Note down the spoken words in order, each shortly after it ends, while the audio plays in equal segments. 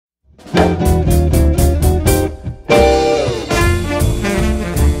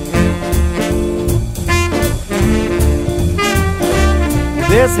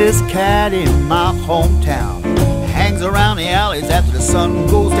There's this cat in my hometown, hangs around the alleys after the sun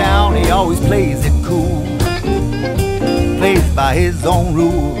goes down. He always plays it cool, plays by his own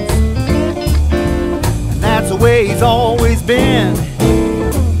rules, and that's the way he's always been.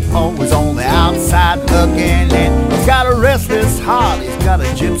 Always on the outside looking in. He's got a restless heart, he's got a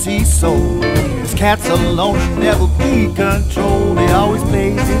gypsy soul. This cat's alone and never be controlled. He always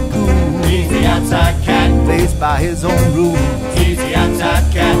plays it cool. He's the outside cat. Plays by his own rules. He's the outside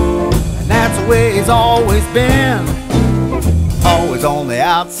cat. And that's the way he's always been. Always on the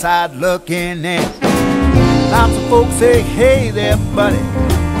outside looking in. Lots of folks say, hey there buddy,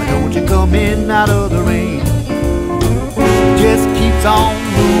 why don't you come in out of the rain? He just keeps on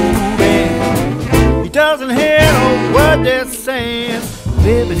moving. He doesn't hear no word they're saying.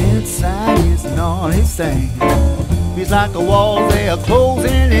 Living inside isn't all he's saying. He's like the walls they are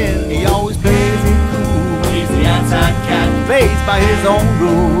closing in. He always plays it cool. He's the outside cat. Plays by his own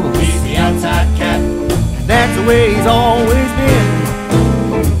rules. He's the outside cat. And that's the way he's always been.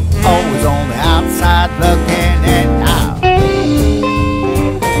 Always on the outside looking in.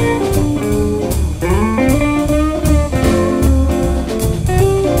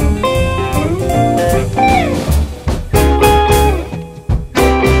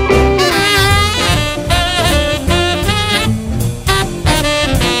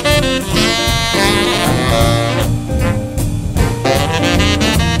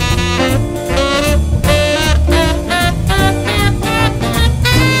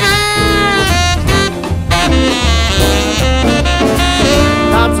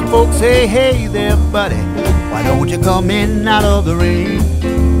 Folks say, hey there buddy, why don't you come in out of the rain?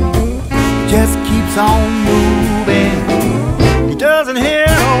 Just keeps on moving. He doesn't hear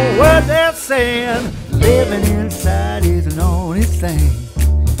no word they're saying. Living inside isn't all his thing.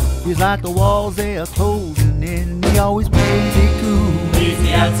 He's like the walls they are closing in. He always plays it cool. He's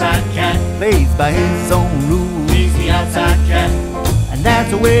the outside cat. Plays by his own rules. He's the outside cat. And that's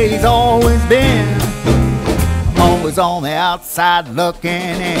the way he's always been. Always on the outside looking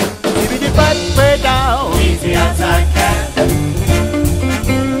in. He's the outside cat.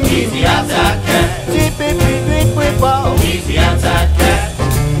 He's the outside cat. He's the outside cat.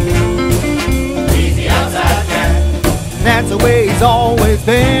 He's the outside cat. That's the way he's always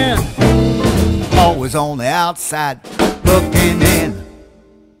been. Always on the outside looking in.